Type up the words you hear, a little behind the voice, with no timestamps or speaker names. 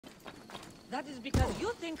That is because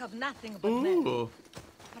you think of nothing but men.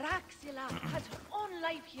 Praxilla has her own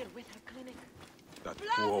life here with her clinic. That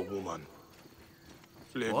poor woman.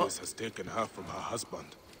 Flavius has taken her from her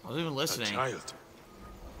husband. I wasn't even listening. A child.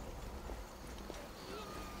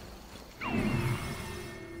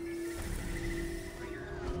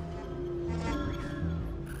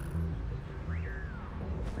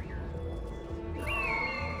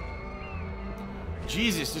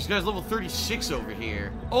 Jesus, this guy's level 36 over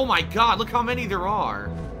here. Oh my god, look how many there are.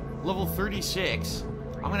 Level 36.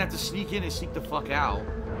 I'm gonna have to sneak in and sneak the fuck out.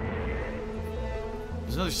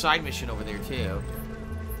 There's another side mission over there, too.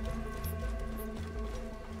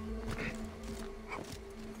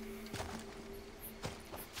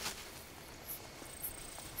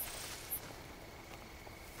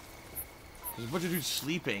 There's a bunch of dudes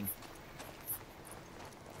sleeping.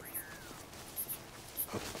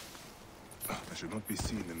 I should not be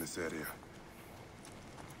seen in this area.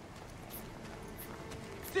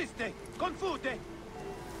 Siste! Confute!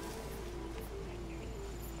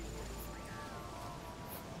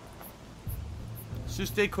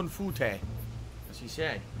 Suste confute, as he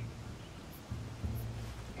said.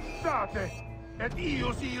 Date! Et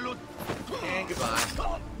io silut! And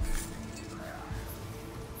goodbye.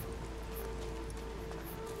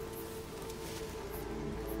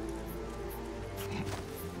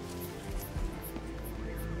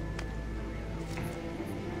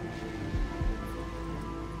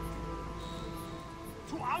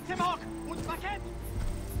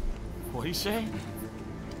 What'd he say?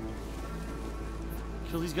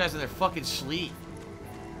 Kill these guys in their fucking sleep.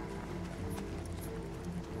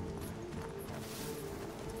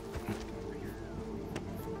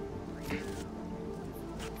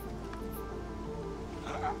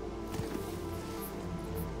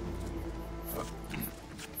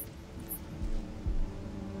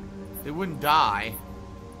 They wouldn't die.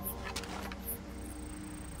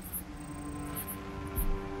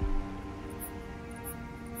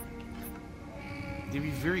 They'd be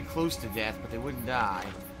very close to death, but they wouldn't die.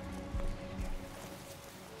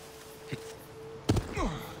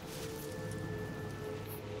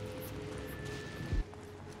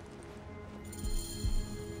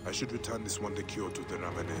 I should return this one cure to the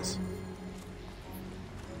Ramanes.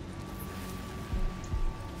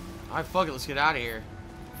 Alright, fuck it, let's get out of here.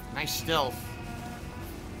 Nice stealth.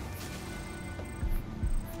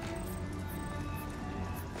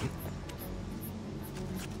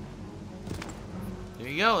 There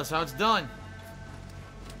you go, that's how it's done.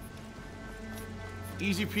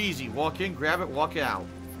 Easy peasy. Walk in, grab it, walk out.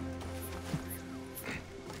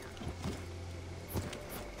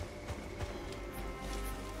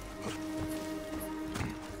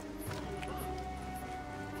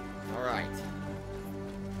 Alright.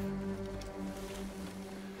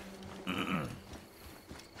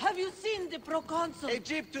 Have you seen the proconsul?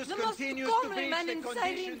 Egyptus the most continues to comely breach man the in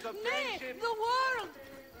conditions Cyrene. of Nay, friendship. the world!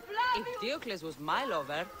 If Diocles was my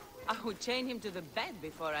lover, I would chain him to the bed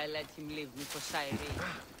before I let him leave me for Cyrene.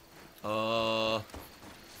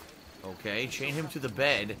 Okay, chain him to the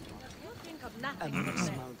bed. You think of nothing but men.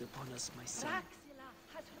 Smiled upon us, my son. Praxilla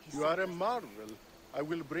has her... You are a marvel. I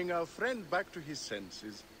will bring our friend back to his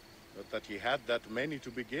senses. Not that he had that many to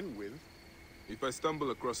begin with. If I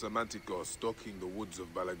stumble across a manticore stalking the woods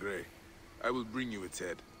of Balagray, I will bring you its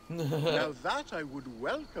head. Now that I would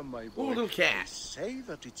welcome, my boy. Ooh, little cat. They say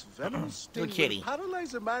that its venom sting Little kitty. will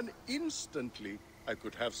paralyze a man instantly. I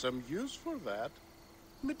could have some use for that.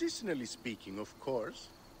 Medicinally speaking, of course.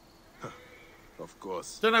 Of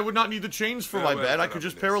course. Then I would not need the chains for my bed. I could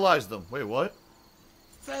just paralyze them. Wait, what?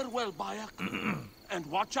 Farewell, Bayek. And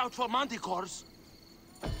watch out for manticores.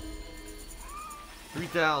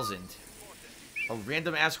 3,000. A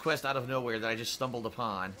random ass quest out of nowhere that I just stumbled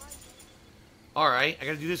upon. Alright, I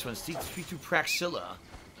gotta do this one. Speak to Praxilla.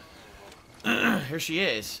 Here she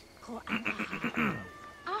is.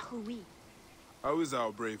 Ah, oui. How is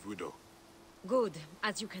our brave widow? Good,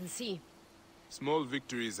 as you can see. Small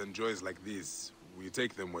victories and joys like these, we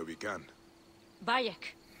take them where we can.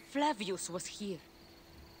 Bayek, Flavius was here.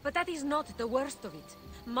 But that is not the worst of it.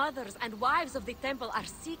 Mothers and wives of the temple are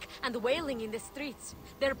sick and wailing in the streets.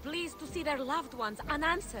 They're pleased to see their loved ones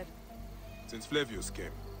unanswered. Since Flavius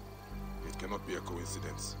came, it cannot be a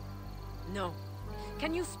coincidence. No.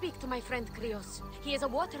 Can you speak to my friend Krios? He is a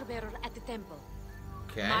water-bearer at the temple.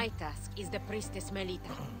 Okay. My task is the priestess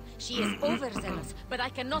Melita. She is overzealous, but I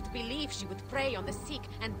cannot believe she would prey on the sick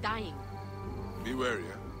and dying. Be wary,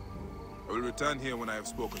 eh? I will return here when I have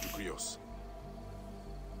spoken to Krios.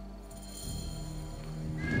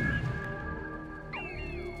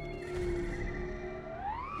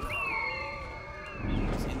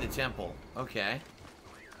 It's in the temple. Okay.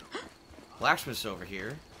 Blacksmith's over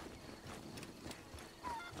here.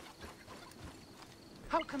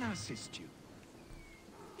 How can I assist you?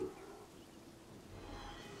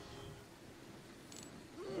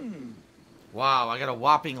 Wow, I got a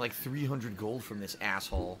whopping like 300 gold from this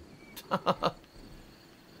asshole.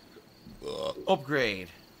 Upgrade.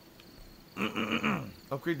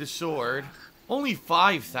 Upgrade the sword. Only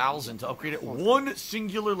 5,000 to upgrade it one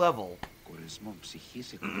singular level. What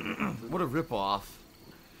a ripoff.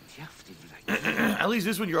 At least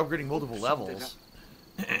this one you're upgrading multiple levels.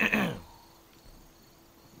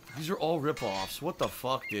 These are all ripoffs. What the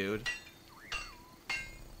fuck, dude?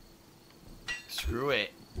 Screw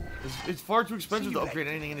it. It's far too expensive to upgrade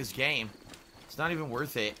anything in this game. It's not even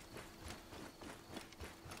worth it.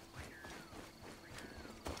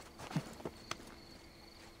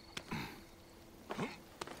 I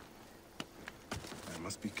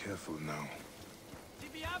must be careful now.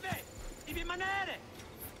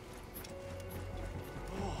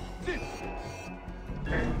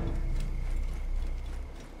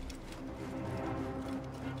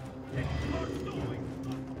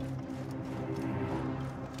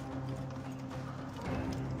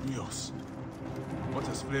 Rios, what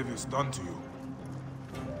has Flavius done to you?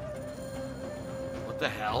 What the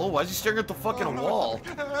hell? Why is he staring at the fucking wall?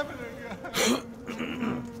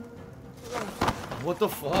 What the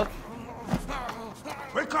fuck?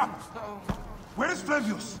 Wake up! Where is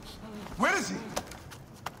Flavius? Where is he?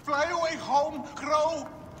 Fly away home, crow!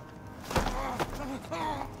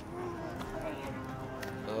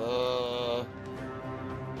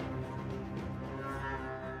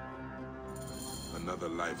 Another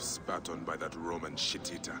life spat on by that Roman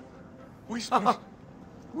shit-eater. Whispers!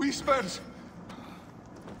 Whispers!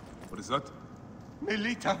 What is that?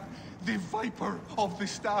 Melita, the Viper of the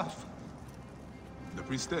Staff. The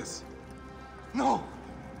priestess? No!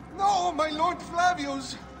 No, my Lord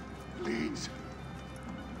Flavius! Please.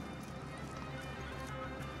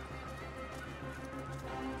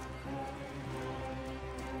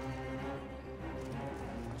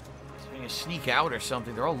 I'm gonna sneak out or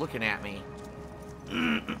something. They're all looking at me.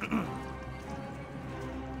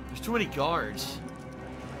 There's too many guards.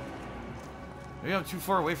 Maybe I'm too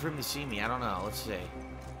far away for him to see me. I don't know. Let's see.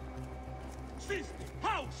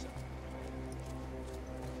 House!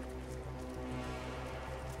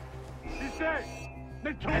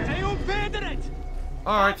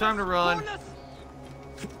 Alright, time to run.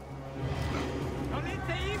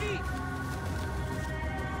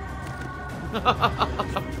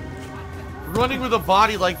 Running with a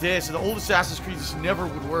body like this in the old Assassin's Creed just never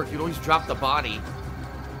would work. You'd always drop the body.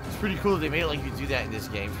 It's pretty cool that they made it like you do that in this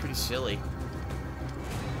game. It's pretty silly.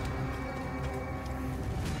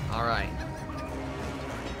 Alright.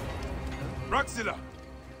 Braxilla!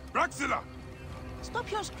 Braxilla!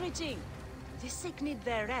 Stop your screeching. The sick need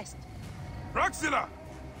their rest. Braxilla!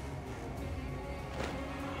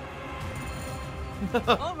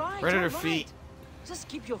 All right, Right at her all feet. Just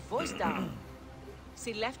keep your voice down.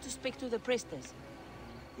 She left to speak to the priestess.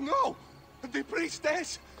 No! The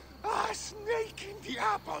priestess! Ah, snake in the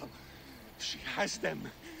apple! She has them.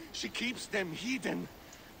 She keeps them hidden.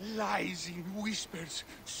 Lies in whispers.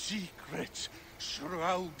 Secrets.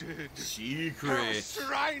 Shrouded. Her Secrets.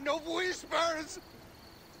 shrine of whispers!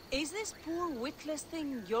 Is this poor witless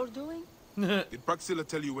thing you're doing? Did Braxilla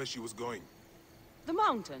tell you where she was going? The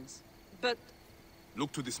mountains. But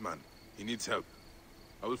Look to this man. He needs help.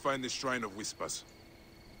 I will find the Shrine of Whispers.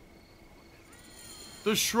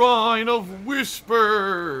 The Shrine of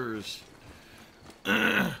Whispers!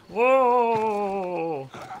 Whoa!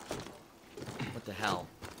 What the hell?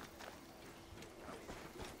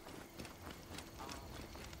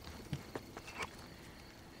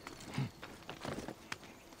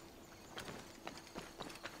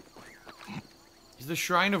 Is the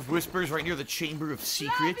Shrine of Whispers right near the Chamber of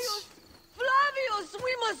Secrets? Flavius,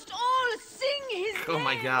 we must all sing his name. Oh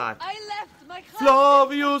my god. I left my class.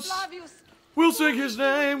 Flavius! Flavius. We'll sing his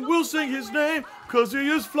name, we'll sing his name, cause he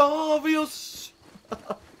is Flavius!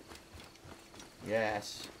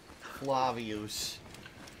 Yes, Flavius.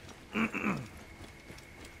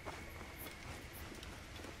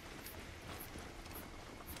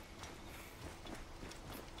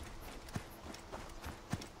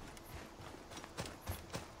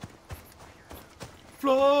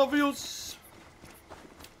 Flavius!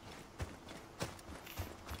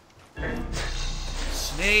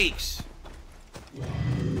 Snakes!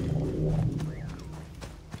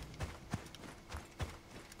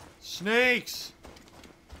 Snakes!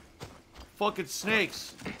 Fucking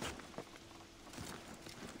snakes!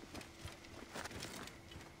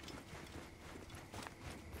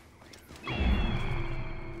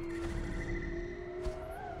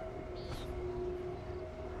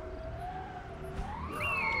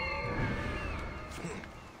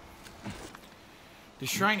 The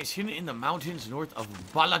shrine is hidden in the mountains north of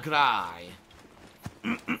Balagrai.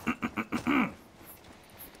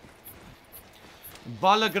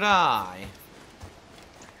 Balagrai.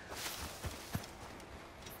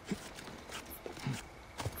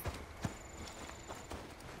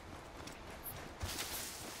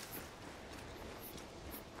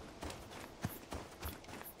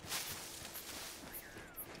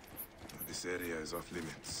 This area is off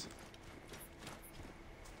limits.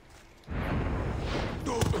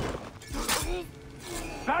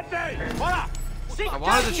 I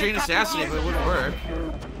wanted to train assassinate, but it wouldn't work.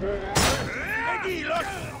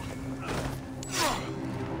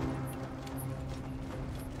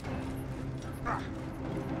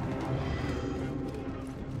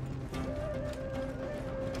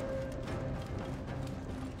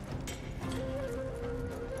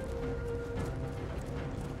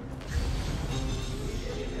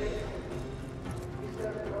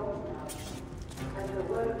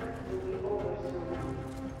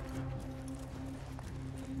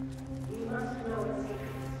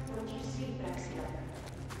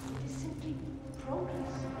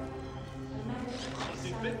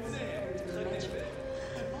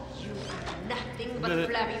 But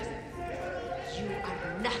Flavius. You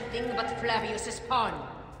are nothing but Flavius's pawn.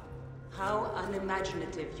 How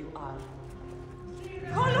unimaginative you are.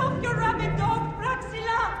 Call off your rabid dog,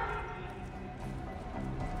 Praxilla!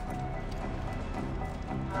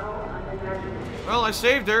 Well, I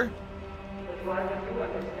saved her.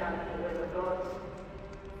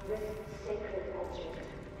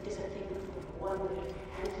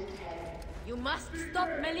 You must stop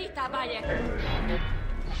Melita, Bayek.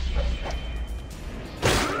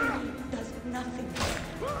 Does nothing.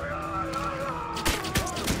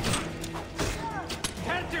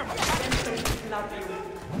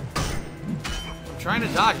 I'm trying to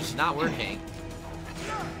dodge, it's not working.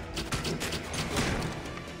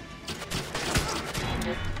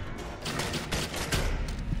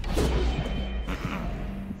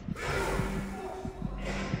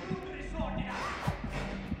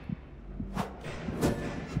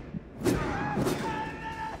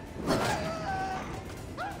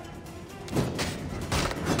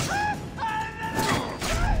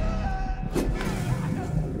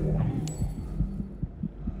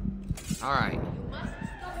 Alright. You must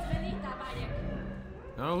stop Melita, Bayek.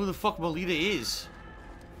 I don't know who the fuck Melita is.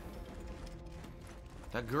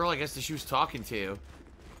 That girl, I guess, that she was talking to.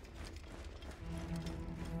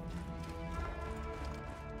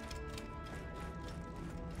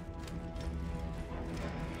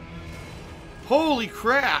 Holy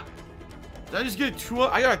crap! Did I just get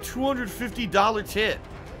I got a $250 tip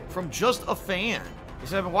from just a fan. He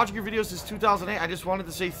said, I've been watching your videos since 2008. I just wanted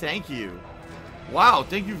to say thank you. Wow,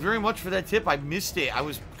 thank you very much for that tip. I missed it. I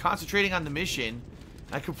was concentrating on the mission.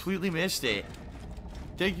 I completely missed it.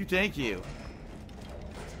 Thank you, thank you.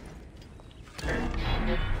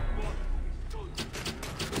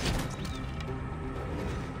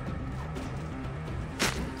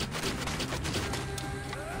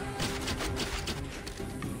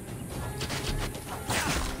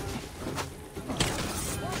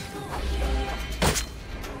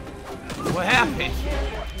 What happened?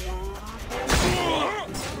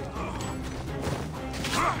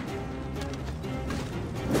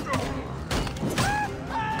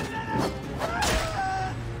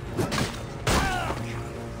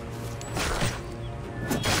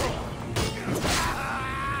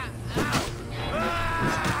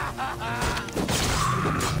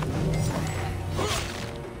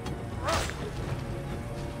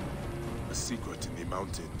 A secret in the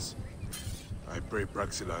mountains. I pray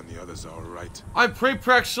Praxilla and the others are alright. I pray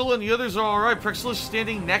Praxilla and the others are alright. Praxilla's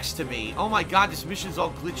standing next to me. Oh my god, this mission's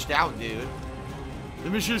all glitched out, dude. The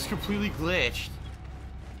mission is completely glitched.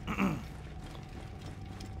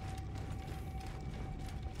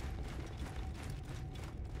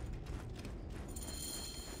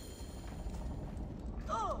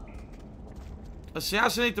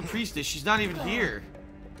 Assassinate the priestess. She's not even here.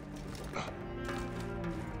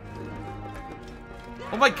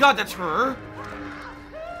 Oh my god, that's her?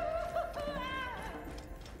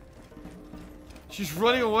 She's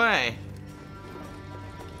running away.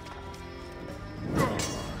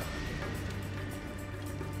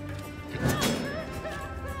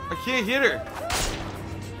 I can't hit her.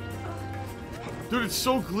 Dude, it's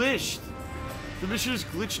so glitched. The mission is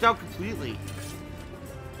glitched out completely.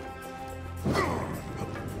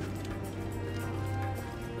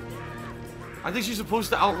 I think she's supposed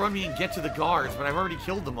to outrun me and get to the guards, but I've already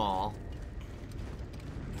killed them all.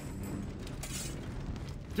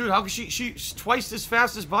 Dude, how can she's twice as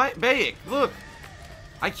fast as Bayek. Look.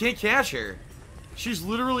 I can't catch her. She's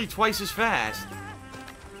literally twice as fast.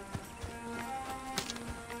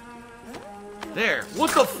 There.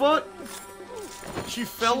 What the fuck? She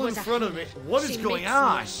fell in was a front of me. healer. What is She going makes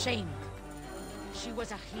on? Me ashamed. She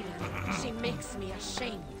was a healer. She makes me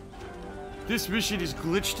ashamed. This mission is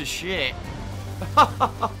glitched to shit.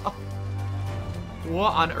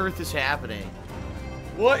 What on earth is happening?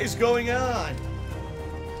 What is going on?